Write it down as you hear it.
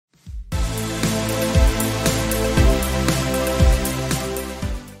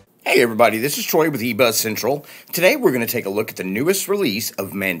Hey everybody, this is Troy with eBuzz Central. Today we're going to take a look at the newest release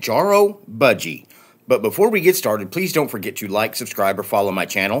of Manjaro Budgie. But before we get started, please don't forget to like, subscribe, or follow my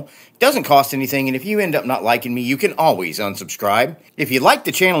channel. It doesn't cost anything, and if you end up not liking me, you can always unsubscribe. If you like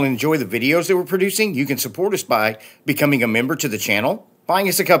the channel and enjoy the videos that we're producing, you can support us by becoming a member to the channel, buying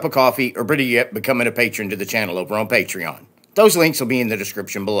us a cup of coffee, or better yet, becoming a patron to the channel over on Patreon. Those links will be in the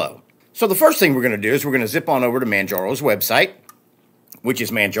description below. So the first thing we're going to do is we're going to zip on over to Manjaro's website, which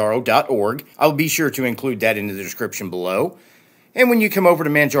is manjaro.org. I'll be sure to include that in the description below. And when you come over to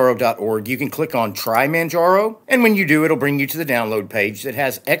manjaro.org, you can click on Try Manjaro. And when you do, it'll bring you to the download page that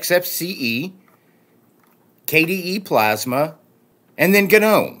has XFCE, KDE Plasma, and then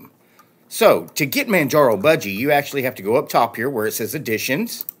GNOME. So, to get Manjaro Budgie, you actually have to go up top here where it says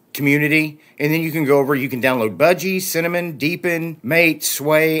Additions, Community, and then you can go over, you can download Budgie, Cinnamon, Deepen, Mate,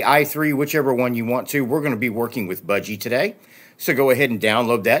 Sway, i3, whichever one you want to. We're going to be working with Budgie today. So go ahead and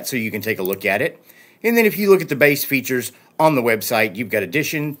download that so you can take a look at it. And then if you look at the base features on the website, you've got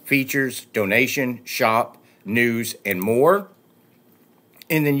Edition, Features, Donation, Shop, News, and more.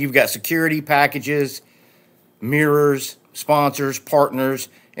 And then you've got Security, Packages, Mirrors, Sponsors, Partners,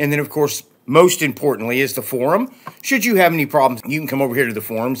 and then of course, most importantly is the forum. Should you have any problems, you can come over here to the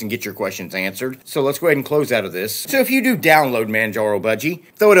forums and get your questions answered. So let's go ahead and close out of this. So if you do download Manjaro Budgie,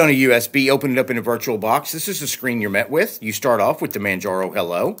 throw it on a USB, open it up in a virtual box. This is the screen you're met with. You start off with the Manjaro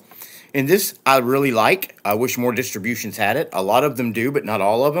Hello. And this I really like. I wish more distributions had it. A lot of them do, but not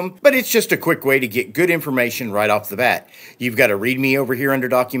all of them. But it's just a quick way to get good information right off the bat. You've got a README over here under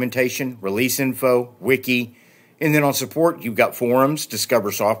Documentation, Release Info, Wiki. And then on Support, you've got Forums,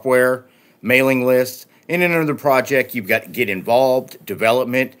 Discover Software, Mailing lists, and in another project, you've got Get Involved,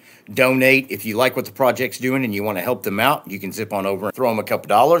 Development, Donate. If you like what the project's doing and you want to help them out, you can zip on over and throw them a couple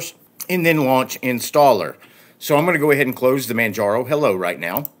dollars, and then launch Installer. So I'm going to go ahead and close the Manjaro Hello right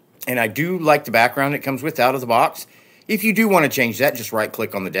now, and I do like the background it comes with out of the box. If you do want to change that, just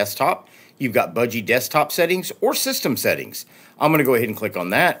right-click on the desktop. You've got Budgie Desktop Settings or System Settings. I'm going to go ahead and click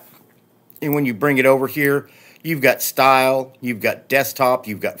on that, and when you bring it over here, you've got Style, you've got Desktop,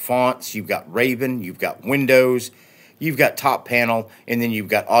 you've got Fonts, you've got Raven, you've got Windows, you've got Top Panel, and then you've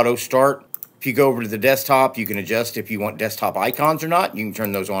got Auto Start. If you go over to the desktop, you can adjust if you want desktop icons or not. You can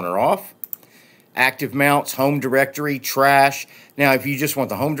turn those on or off. Active Mounts, Home Directory, Trash. Now, if you just want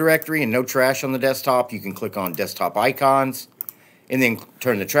the Home Directory and no trash on the desktop, you can click on Desktop Icons, and then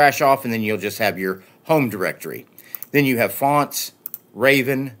turn the trash off, and then you'll just have your Home Directory. Then you have Fonts,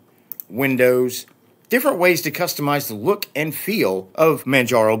 Raven, Windows, different ways to customize the look and feel of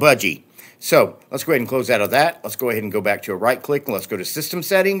Manjaro Budgie. So let's go ahead and close out of that. Let's go ahead and go back to a right click and let's go to System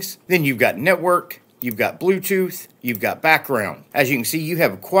Settings. Then you've got Network, you've got Bluetooth, you've got Background. As you can see, you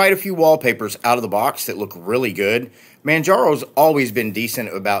have quite a few wallpapers out of the box that look really good. Manjaro's always been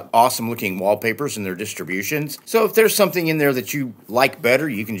decent about awesome looking wallpapers in their distributions. So if there's something in there that you like better,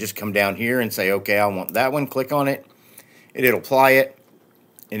 you can just come down here and say, okay, I want that one, click on it, and it'll apply it,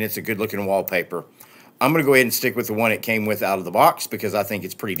 and it's a good looking wallpaper. I'm going to go ahead and stick with the one it came with out of the box because I think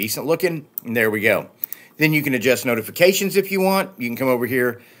it's pretty decent looking. And there we go. Then you can adjust notifications if you want. You can come over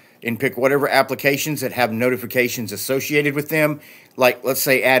here and pick whatever applications that have notifications associated with them. Like, let's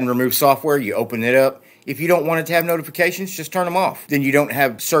say, add and remove software. You open it up. If you don't want it to have notifications, just turn them off. Then you don't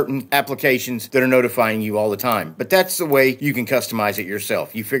have certain applications that are notifying you all the time. But that's the way you can customize it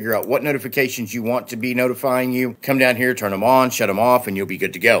yourself. You figure out what notifications you want to be notifying you. Come down here, turn them on, shut them off, and you'll be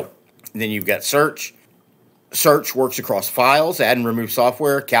good to go. And then you've got Search. Search works across files, add and remove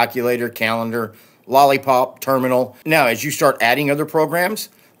software, calculator, calendar, lollipop, terminal. Now, as you start adding other programs,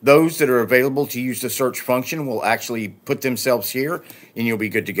 those that are available to use the search function will actually put themselves here, and you'll be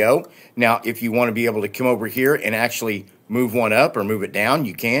good to go. Now, if you want to be able to come over here and actually move one up or move it down,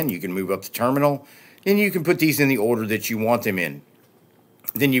 you can. You can move up the terminal, and you can put these in the order that you want them in.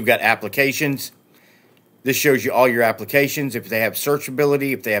 Then you've got Applications. This shows you all your applications, if they have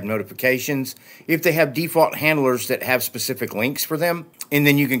searchability, if they have notifications, if they have default handlers that have specific links for them. And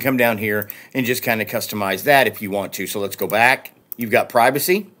then you can come down here and just kind of customize that if you want to. So let's go back. You've got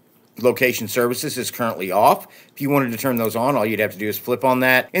Privacy. Location Services is currently off. If you wanted to turn those on, all you'd have to do is flip on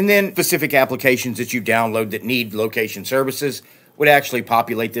that. And then specific applications that you download that need Location Services would actually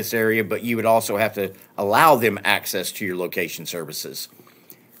populate this area, but you would also have to allow them access to your Location Services.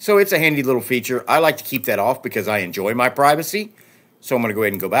 So it's a handy little feature. I like to keep that off because I enjoy my privacy. So I'm going to go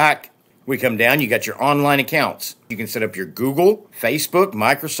ahead and go back. We come down, you got your online accounts. You can set up your Google, Facebook,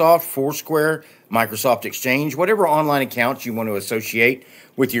 Microsoft, Foursquare, Microsoft Exchange, whatever online accounts you want to associate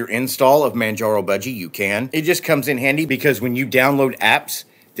with your install of Manjaro Budgie, you can. It just comes in handy because when you download apps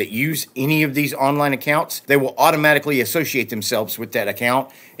that use any of these online accounts, they will automatically associate themselves with that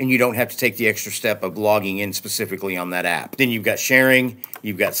account, and you don't have to take the extra step of logging in specifically on that app. Then you've got sharing,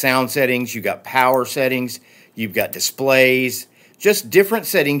 you've got sound settings, you've got power settings, you've got displays, just different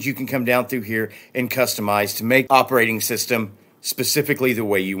settings you can come down through here and customize to make operating system specifically the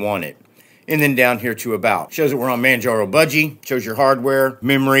way you want it. And then down here to About. Shows that we're on Manjaro Budgie, shows your hardware,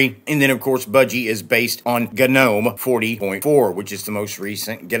 memory, and then of course Budgie is based on GNOME 40.4, which is the most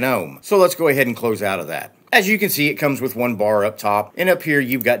recent GNOME. So let's go ahead and close out of that. As you can see, it comes with one bar up top, and up here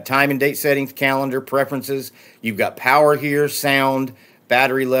you've got time and date settings, calendar, preferences, you've got power here, sound,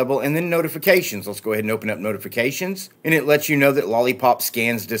 battery level, and then notifications. Let's go ahead and open up notifications, and it lets you know that Lollipop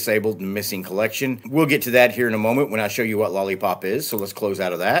scans disabled and missing collection. We'll get to that here in a moment when I show you what Lollipop is, so let's close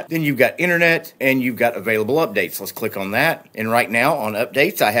out of that. Then you've got internet, and you've got available updates. Let's click on that, and right now on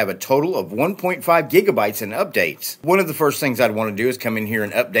updates, I have a total of 1.5 gigabytes in updates. One of the first things I'd want to do is come in here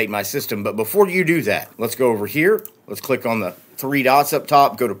and update my system, but before you do that, let's go over here. Let's click on the three dots up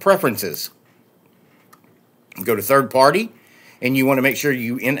top, go to Preferences, go to Third Party, and you want to make sure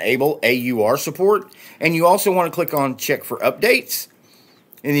you enable AUR support, and you also want to click on Check for Updates,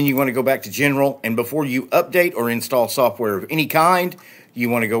 and then you want to go back to General, and before you update or install software of any kind, you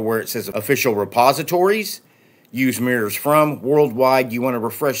want to go where it says Official Repositories, Use Mirrors From, Worldwide. You want to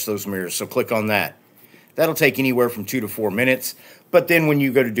refresh those mirrors, so click on that. That'll take anywhere from 2 to 4 minutes, but then when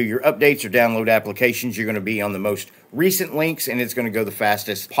you go to do your updates or download applications, you're going to be on the most recent links, and it's going to go the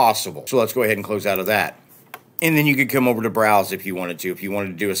fastest possible. So let's go ahead and close out of that. And then you could come over to Browse if you wanted to. If you wanted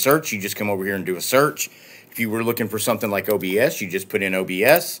to do a search, you just come over here and do a search. If you were looking for something like OBS, you just put in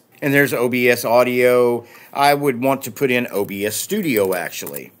OBS. And there's OBS Audio. I would want to put in OBS Studio,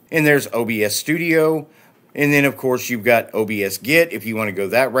 actually. And there's OBS Studio. And then, of course, you've got OBS Git. If you want to go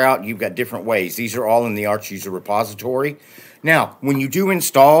that route, you've got different ways. These are all in the Arch User Repository. Now, when you do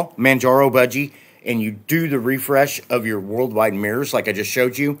install Manjaro Budgie and you do the refresh of your worldwide mirrors like I just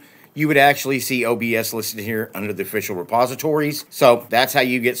showed you, you would actually see OBS listed here under the official repositories. So that's how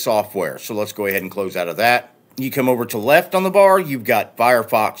you get software. So let's go ahead and close out of that. You come over to left on the bar, you've got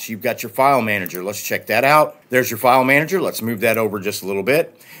Firefox, you've got your file manager. Let's check that out. There's your file manager. Let's move that over just a little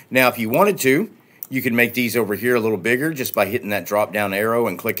bit. Now, if you wanted to, you could make these over here a little bigger just by hitting that drop down arrow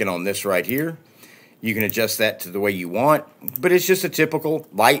and clicking on this right here. You can adjust that to the way you want, but it's just a typical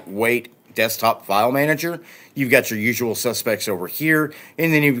lightweight desktop file manager. You've got your usual suspects over here,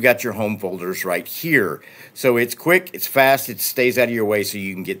 and then you've got your home folders right here. So it's quick, it's fast, it stays out of your way so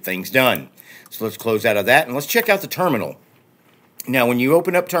you can get things done. So let's close out of that, and let's check out the terminal. Now, when you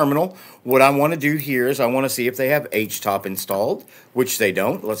open up Terminal, what I want to do here is I want to see if they have HTOP installed, which they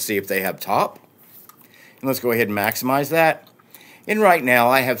don't. Let's see if they have top. And let's go ahead and maximize that. And right now,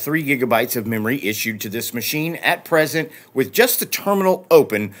 I have 3 gigabytes of memory issued to this machine. At present, with just the terminal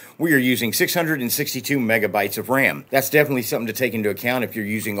open, we are using 662 megabytes of RAM. That's definitely something to take into account if you're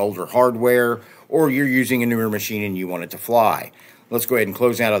using older hardware or you're using a newer machine and you want it to fly. Let's go ahead and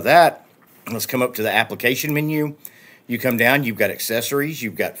close out of that. Let's come up to the application menu. You come down, you've got accessories,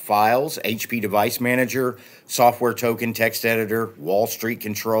 you've got files, HP Device Manager, Software Token, Text Editor, Wall Street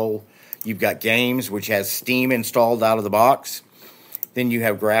Control. You've got games, which has Steam installed out of the box. Then you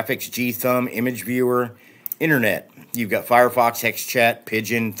have graphics, G-Thumb, image viewer, internet. You've got Firefox, HexChat,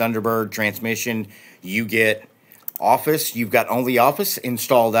 Pigeon, Thunderbird, transmission, UGet, Office. You've got OnlyOffice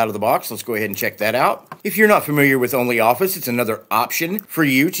installed out of the box. Let's go ahead and check that out. If you're not familiar with OnlyOffice, it's another option for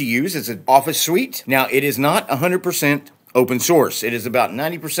you to use as an office suite. Now, it is not 100% open source. It is about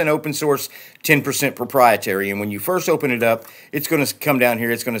 90% open source, 10% proprietary. And when you first open it up, it's going to come down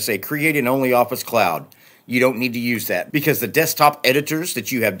here. It's going to say, create an OnlyOffice cloud. You don't need to use that because the desktop editors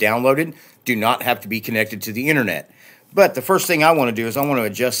that you have downloaded do not have to be connected to the internet. But the first thing I want to do is I want to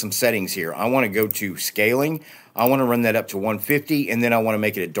adjust some settings here. I want to go to scaling. I want to run that up to 150, and then I want to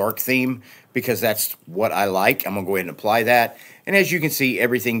make it a dark theme because that's what I like. I'm going to go ahead and apply that. And as you can see,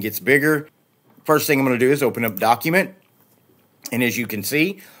 everything gets bigger. First thing I'm going to do is open up Document. And as you can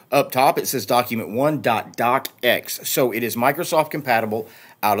see, up top it says document1.docx. So it is Microsoft compatible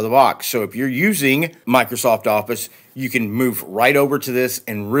out of the box. So if you're using Microsoft Office, you can move right over to this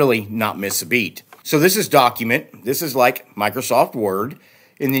and really not miss a beat. So this is Document. This is like Microsoft Word.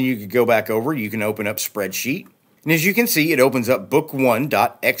 And then you can go back over. You can open up Spreadsheet. And as you can see, it opens up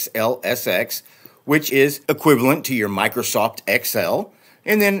book1.xlsx, which is equivalent to your Microsoft Excel.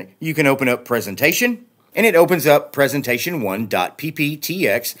 And then you can open up Presentation. And it opens up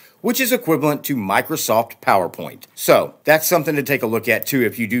presentation1.pptx, which is equivalent to Microsoft PowerPoint. So that's something to take a look at too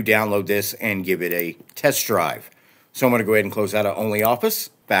if you do download this and give it a test drive. So I'm going to go ahead and close out of OnlyOffice,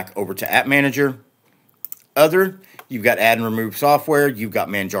 back over to App Manager, Other. You've got add and remove software. You've got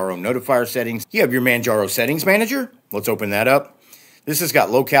Manjaro notifier settings. You have your Manjaro settings manager. Let's open that up. This has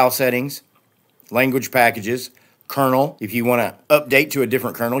got locale settings, language packages, kernel. If you want to update to a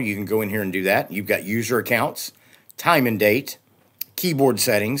different kernel, you can go in here and do that. You've got user accounts, time and date, keyboard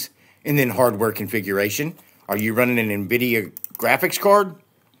settings, and then hardware configuration. Are you running an NVIDIA graphics card?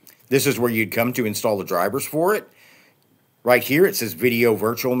 This is where you'd come to install the drivers for it. Right here it says Video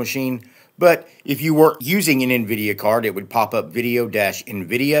Virtual Machine, but if you were using an NVIDIA card, it would pop up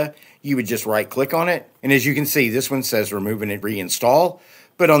Video-NVIDIA. You would just right click on it, and as you can see, this one says remove and reinstall,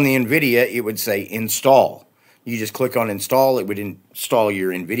 but on the NVIDIA it would say install. You just click on install, it would install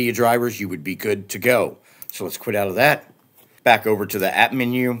your NVIDIA drivers, you would be good to go. So let's quit out of that. Back over to the app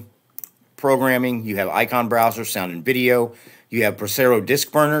menu, programming, you have icon browser, sound and video. You have Procero Disk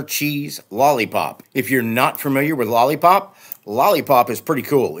Burner, Cheese, Lollipop. If you're not familiar with Lollipop, Lollipop is pretty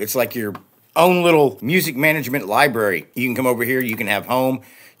cool. It's like your own little music management library. You can come over here, you can have home,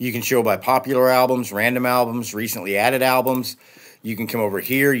 you can show by popular albums, random albums, recently added albums. You can come over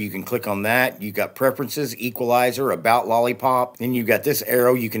here, you can click on that. You've got preferences, equalizer, about Lollipop. Then you've got this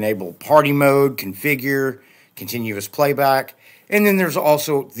arrow, you can enable party mode, configure, continuous playback. And then there's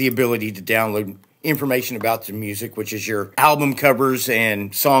also the ability to download information about the music, which is your album covers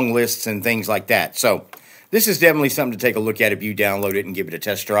and song lists and things like that. So this is definitely something to take a look at if you download it and give it a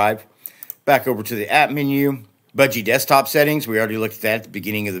test drive. Back over to the app menu. Budgie desktop settings, we already looked at that at the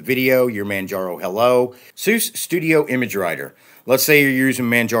beginning of the video. Your Manjaro Hello. SUSE Studio Image Writer. Let's say you're using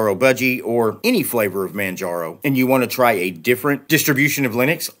Manjaro Budgie or any flavor of Manjaro and you want to try a different distribution of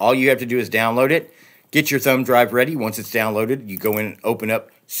Linux. All you have to do is download it. Get your thumb drive ready. Once it's downloaded, you go in and open up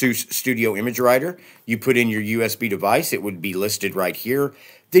SUSE Studio Image Writer. You put in your USB device. It would be listed right here.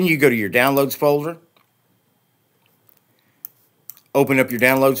 Then you go to your downloads folder. Open up your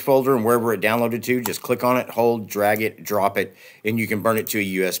downloads folder, and wherever it downloaded to, just click on it, hold, drag it, drop it, and you can burn it to a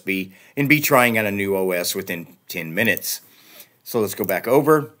USB and be trying out a new OS within 10 minutes. So let's go back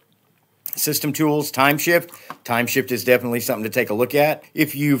over. System tools, time shift. Time shift is definitely something to take a look at.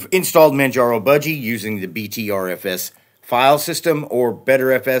 If you've installed Manjaro Budgie using the BTRFS file system or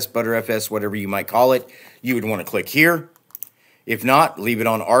BetterFS, ButterFS, whatever you might call it, you would want to click here. If not, leave it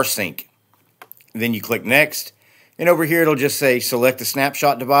on rsync. Then you click next, and over here it'll just say select the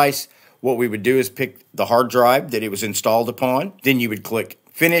snapshot device. What we would do is pick the hard drive that it was installed upon. Then you would click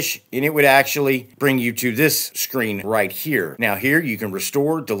finish, and it would actually bring you to this screen right here. Now here you can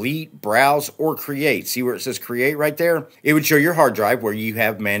restore, delete, browse, or create. See where it says create right there? It would show your hard drive where you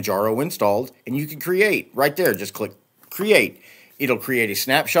have Manjaro installed, and you can create right there. Just click create. It'll create a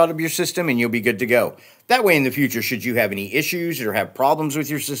snapshot of your system, and you'll be good to go. That way in the future, should you have any issues or have problems with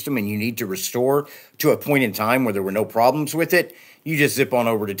your system and you need to restore to a point in time where there were no problems with it, you just zip on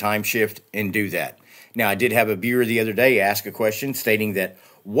over to Time Shift and do that. Now, I did have a viewer the other day ask a question stating that,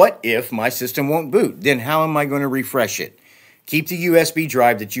 what if my system won't boot? Then how am I going to refresh it? Keep the USB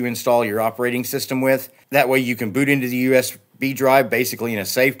drive that you install your operating system with. That way you can boot into the USB drive basically in a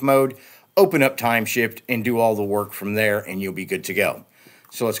safe mode, open up Time Shift, and do all the work from there, and you'll be good to go.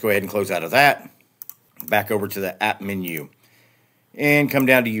 So let's go ahead and close out of that. Back over to the app menu. And come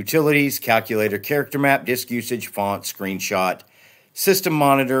down to Utilities, Calculator, Character Map, Disk Usage, Font, Screenshot, System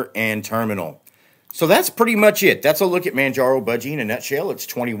Monitor, and Terminal. So that's pretty much it. That's a look at Manjaro Budgie in a nutshell. It's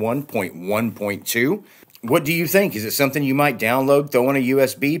 21.1.2. What do you think? Is it something you might download, throw in a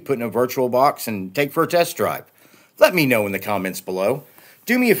USB, put in a virtual box, and take for a test drive? Let me know in the comments below.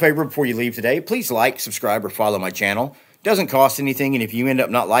 Do me a favor before you leave today. Please like, subscribe, or follow my channel. Doesn't cost anything, and if you end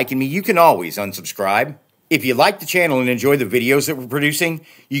up not liking me, you can always unsubscribe. If you like the channel and enjoy the videos that we're producing,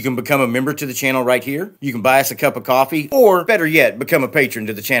 you can become a member to the channel right here. You can buy us a cup of coffee, or better yet, become a patron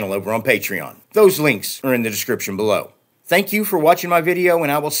to the channel over on Patreon. Those links are in the description below. Thank you for watching my video,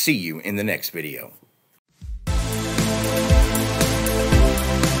 and I will see you in the next video.